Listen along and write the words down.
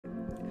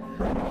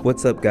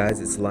What's up, guys?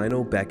 It's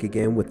Lionel back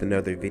again with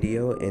another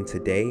video, and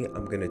today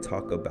I'm going to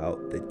talk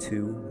about the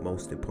two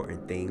most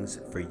important things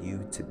for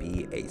you to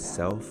be a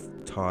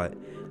self-taught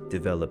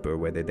developer,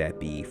 whether that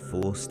be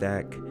full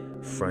stack,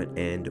 front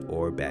end,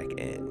 or back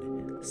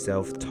end.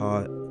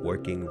 Self-taught,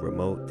 working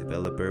remote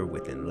developer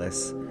within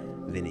less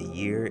than a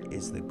year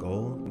is the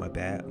goal. My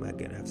bad, I'm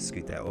gonna have to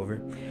scoot that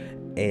over.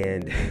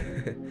 And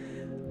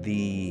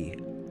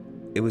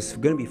it was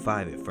gonna be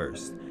 5 at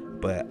first,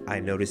 but I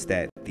noticed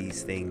that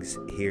these things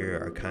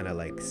here are kind of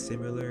like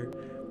similar.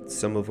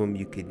 Some of them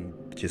you can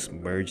just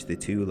merge the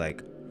two.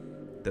 Like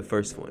the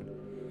first one,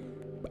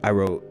 I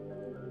wrote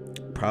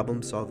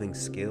problem solving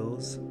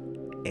skills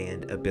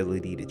and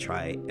ability to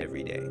try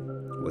every day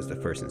was the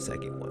first and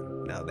second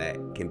one. Now that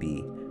can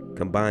be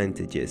combined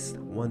to just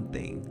one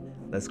thing.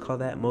 Let's call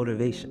that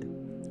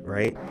motivation,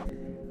 right?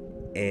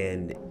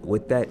 And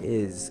what that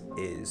is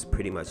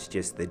pretty much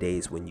just the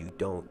days when you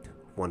don't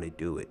want to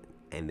do it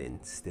and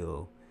then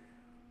still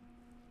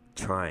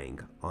trying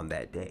on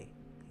that day.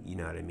 You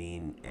know what I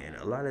mean? And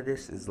a lot of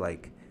this is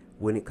like,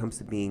 when it comes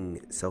to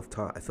being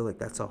self-taught, I feel like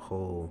that's a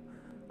whole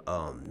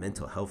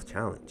mental health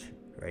challenge,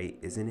 right?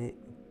 Isn't it?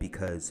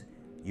 Because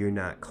you're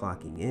not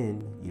clocking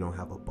in, you don't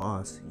have a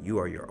boss, you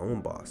are your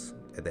own boss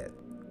at that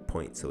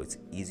point. So it's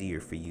easier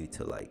for you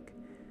to like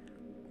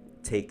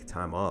take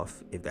time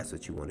off if that's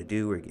what you want to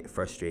do, or get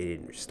frustrated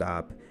and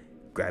stop,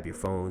 grab your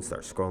phone,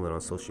 start scrolling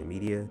on social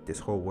media. This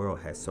whole world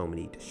has so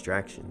many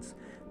distractions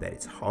that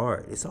it's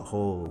hard. It's a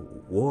whole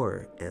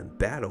war and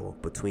battle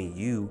between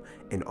you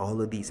and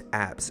all of these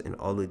apps and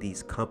all of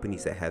these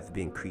companies that have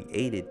been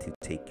created to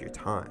take your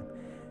time,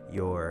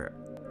 your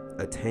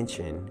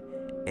attention,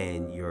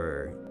 and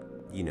your,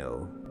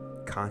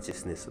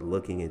 consciousness.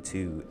 Looking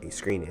into a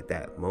screen at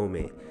that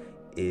moment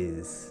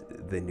is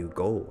the new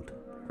gold,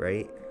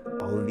 right?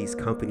 All of these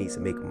companies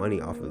make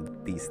money off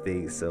of these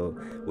things. So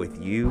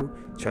with you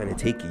trying to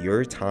take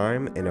your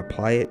time and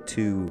apply it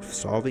to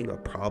solving a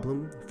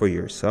problem for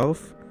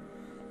yourself,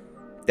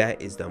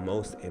 that is the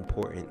most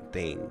important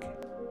thing,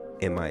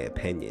 in my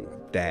opinion.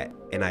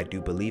 And I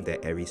do believe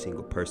that every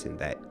single person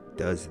that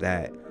does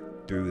that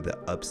through the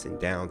ups and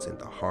downs and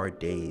the hard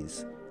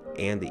days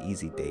and the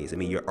easy days. I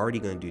mean, you're already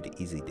going to do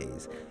the easy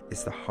days.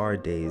 It's the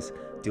hard days.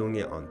 Doing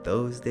it on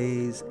those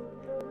days,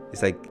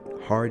 it's like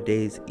hard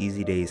days,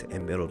 easy days,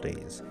 and middle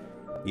days.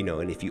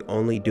 And if you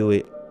only do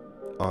it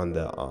on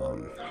the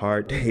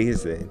hard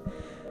days, then,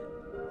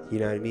 you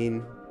know what I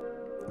mean?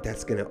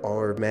 That's going to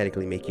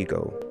automatically make you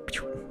go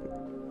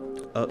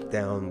up,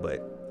 down.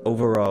 But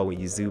overall, when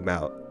you zoom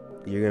out,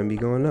 you're going to be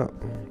going up.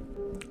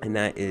 And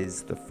that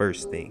is the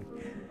first thing.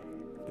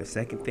 The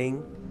second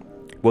thing,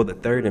 well, the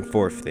third and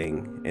fourth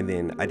thing, and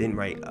then I didn't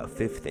write a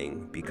fifth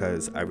thing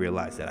because I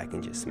realized that I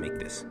can just make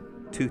this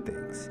 2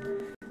 things.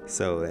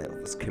 So that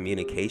was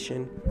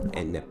communication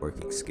and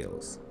networking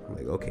skills. I'm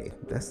like, okay,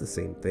 that's the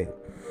same thing.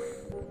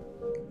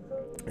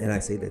 And I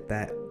say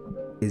that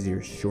is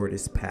your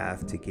shortest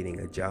path to getting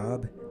a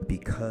job,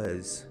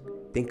 because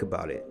think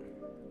about it.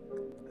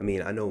 I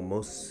mean, I know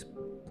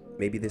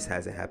maybe this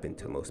hasn't happened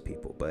to most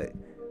people, but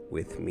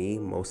with me,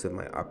 most of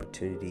my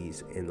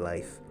opportunities in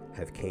life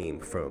have came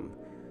from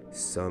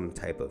some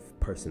type of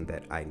person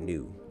that I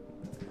knew.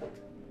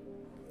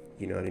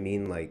 You know what I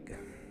mean? Like,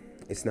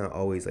 it's not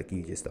always like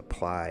you just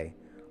apply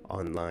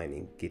online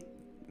and get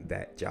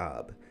that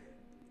job.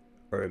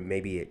 Or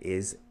maybe it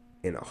is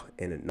in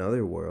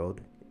another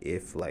world,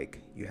 if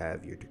like you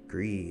have your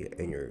degree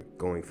and you're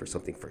going for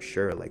something for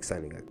sure, like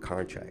signing a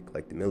contract,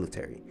 like the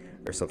military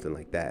or something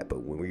like that.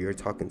 But when you're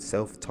talking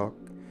self-taught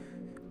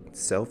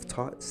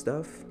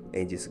stuff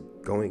and just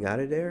going out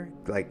of there,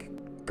 like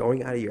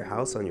going out of your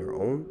house on your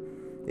own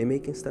and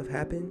making stuff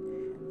happen,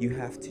 you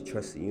have to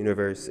trust the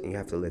universe and you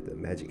have to let the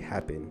magic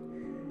happen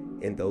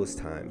in those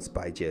times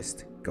by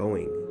just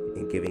going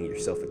and giving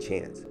yourself a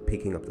chance,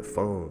 picking up the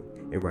phone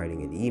and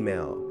writing an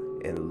email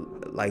and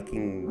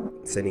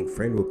sending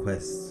friend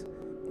requests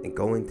and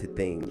going to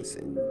things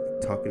and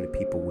talking to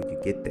people when you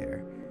get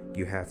there.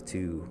 You have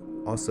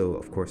to also,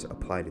 of course,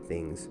 apply to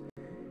things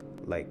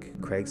like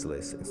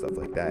Craigslist and stuff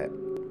like that.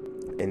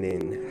 And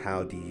then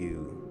how do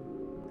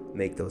you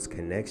make those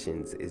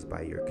connections is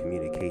by your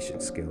communication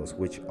skills,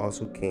 which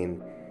also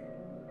can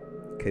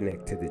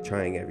connect to the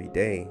trying every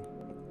day.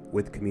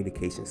 With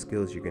communication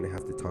skills, you're going to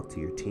have to talk to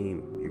your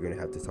team. You're going to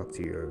have to talk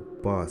to your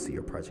boss,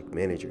 your project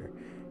manager.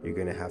 You're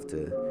going to have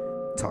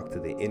to talk to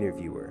the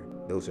interviewer.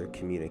 Those are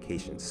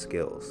communication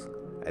skills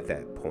at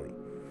that point.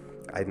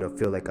 I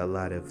feel like a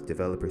lot of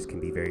developers can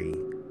be very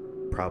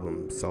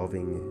problem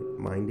solving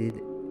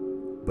minded,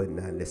 but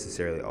not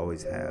necessarily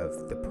always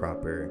have the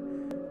proper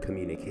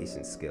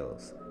communication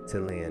skills to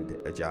land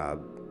a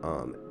job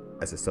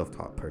as a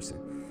self-taught person.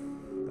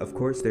 Of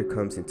course, there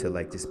comes into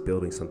like just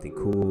building something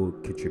cool,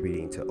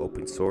 contributing to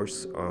open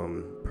source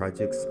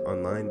projects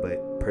online,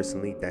 but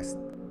personally that's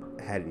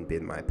hadn't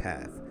been my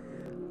path.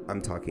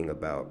 I'm talking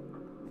about,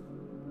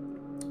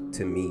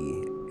 to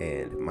me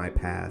and my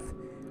path,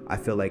 I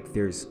feel like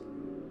there's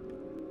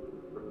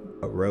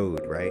a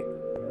road, right?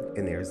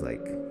 And there's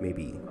like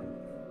maybe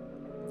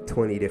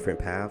 20 different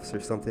paths or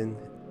something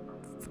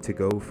to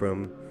go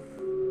from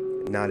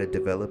not a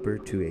developer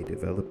to a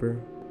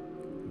developer.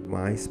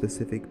 My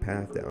specific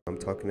path that I'm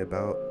talking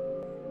about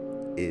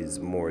is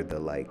more the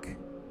like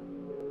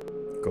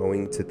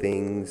going to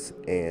things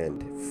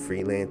and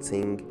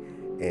freelancing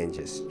and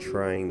just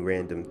trying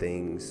random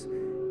things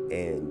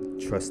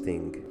and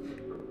trusting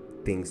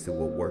things that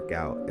will work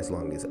out as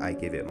long as I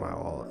give it my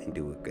all and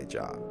do a good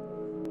job.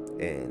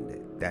 And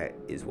that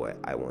is what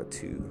I want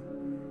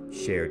to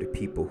share to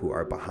people who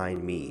are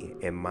behind me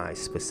in my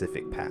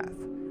specific path.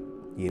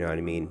 You know what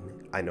I mean?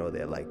 I know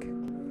that like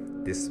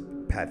this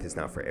path is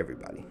not for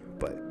everybody,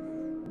 but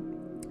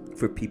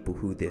for people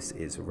who this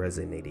is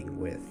resonating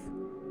with,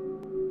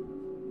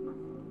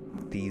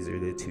 these are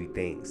the two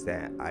things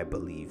that I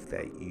believe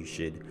that you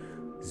should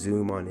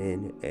zoom on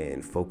in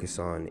and focus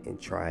on and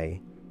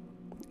try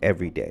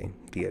every day.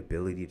 The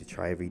ability to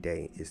try every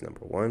day is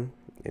number one.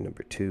 And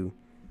number two,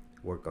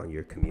 work on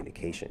your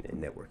communication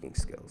and networking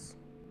skills.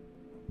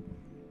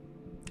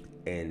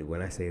 And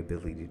when I say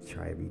ability to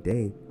try every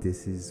day,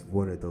 this is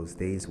one of those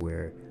days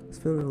where I was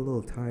feeling a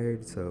little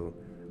tired, so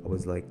I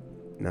was like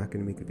not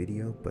going to make a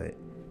video, but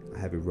I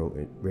have it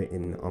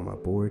written on my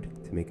board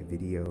to make a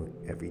video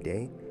every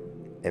day.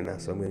 And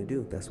that's what I'm going to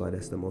do. That's why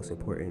that's the most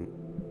important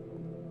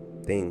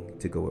thing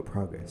to go with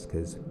progress.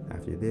 Because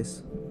after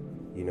this,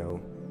 you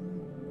know,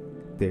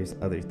 there's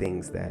other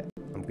things that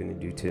I'm going to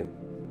do too.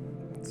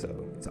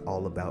 So it's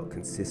all about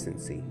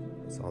consistency.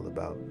 It's all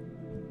about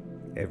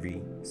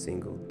every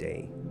single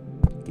day.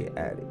 Get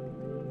at it.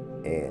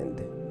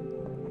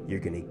 And you're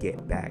going to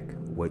get back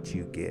what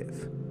you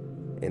give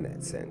in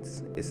that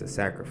sense. It's a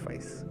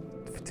sacrifice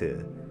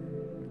to,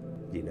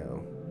 you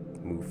know,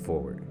 move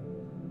forward.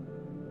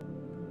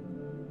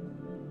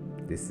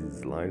 This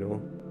is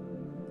Lionel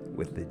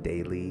with the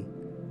daily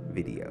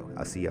video.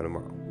 I'll see y'all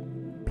tomorrow.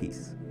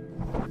 Peace.